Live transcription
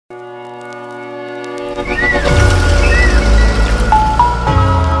Hello,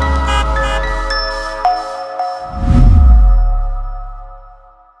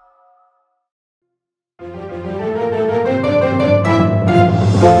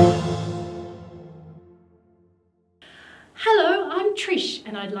 I'm Trish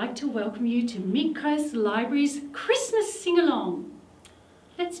and I'd like to welcome you to MidCoast Libraries Christmas Sing-Along.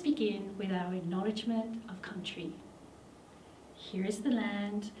 Let's begin with our acknowledgement of country. Here is the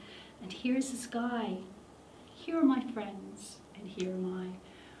land and here is the sky. Here are my friends and here am I.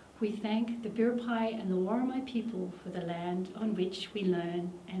 We thank the Biripi and the Warramai people for the land on which we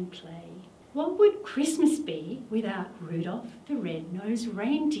learn and play. What would Christmas be without Rudolph the red-nosed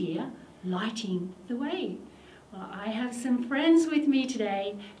reindeer lighting the way? Well, I have some friends with me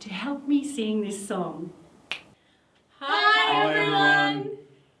today to help me sing this song. Hi everyone!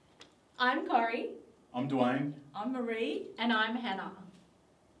 I'm Corrie. I'm Dwayne. I'm Marie. And I'm Hannah.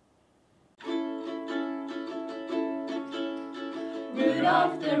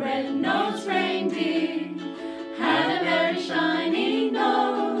 Rudolph the red-nosed reindeer had a very shiny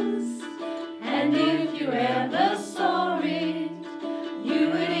nose, and if you ever saw it, you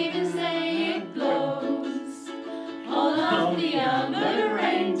would even say it glows. All of the other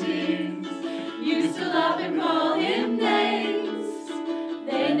reindeers used to laugh and call him names.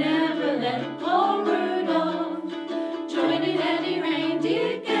 They never let poor Rudolph join in any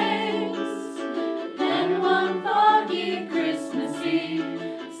reindeer games. Then one foggy Christmas Eve,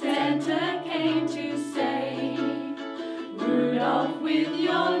 Santa came to say, Rudolph, with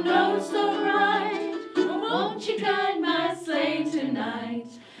your nose so bright, won't you guide my sleigh tonight?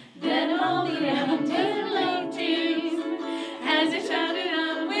 Then all the reindeer loved him as they shouted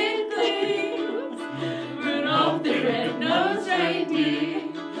out with glee, Rudolph the red-nosed reindeer,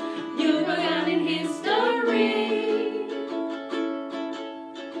 you'll go down in history.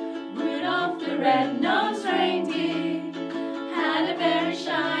 Rudolph the red-nosed reindeer had a very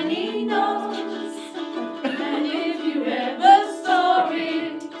shiny nose, and if you ever saw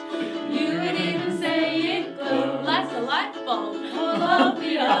it, you would even say it glows like a light bulb. All of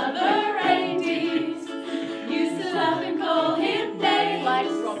the other reindeers used to laugh and call him names like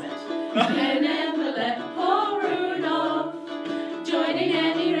Robert. They never let poor Rudolph join in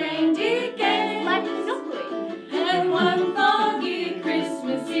any reindeer games like Monopoly. And one foggy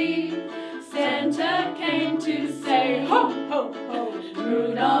Christmas Eve, Santa came to say, ho, ho, ho,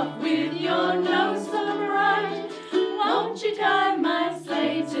 Rudolph, with your nose so bright, won't you tie my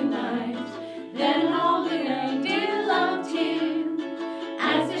sleigh tonight? Then all the reindeer loved him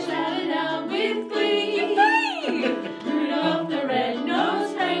as they shouted out with glee, Rudolph the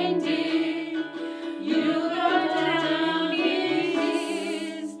red-nosed reindeer, you'll go down in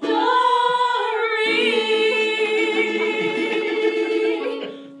history.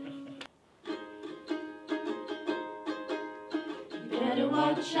 You better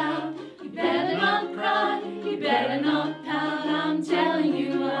watch out, you better not cry, you better not pout, I'm telling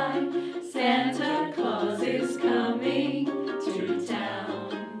you why. Santa Claus is coming to town.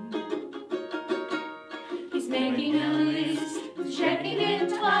 He's making a list, checking it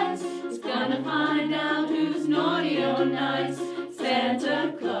twice. He's gonna find out who's naughty or nice.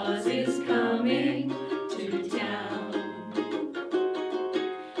 Santa Claus is coming to town.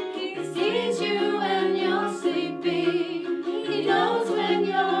 He sees you when you're sleeping. He knows when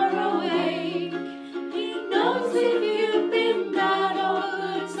you're awake. He knows if you've been bad or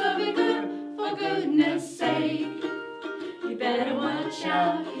good, so be good for goodness sake. You better watch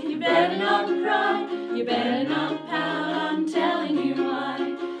out, you better not cry, you better not pout, I'm telling you why.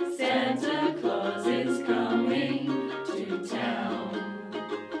 Santa Claus is coming to town.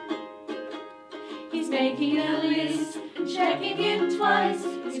 He's making a list and checking it twice.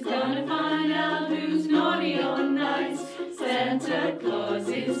 He's gonna find out who's naughty or nice. Santa Claus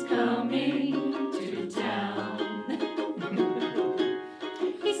is coming to town.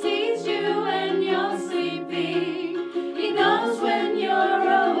 He sees you when you're sleeping. He knows when you're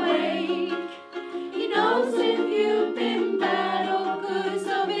awake. He knows if you've been bad or good,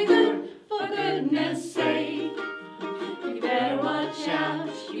 so be good for goodness sake. You better watch out,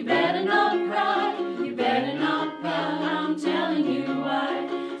 you better not cry, you better not pout, I'm telling you why.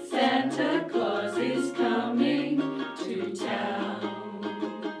 Santa Claus is coming to town.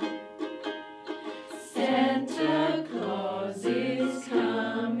 Santa Claus is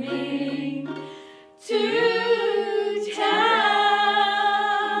coming to town.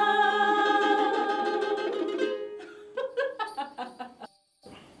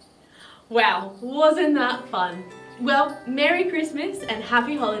 Wow, wasn't that fun? Well, Merry Christmas and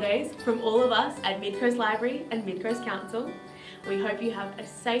Happy Holidays from all of us at MidCoast Library and MidCoast Council. We hope you have a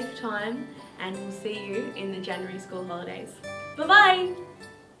safe time and we'll see you in the January school holidays. Bye-bye!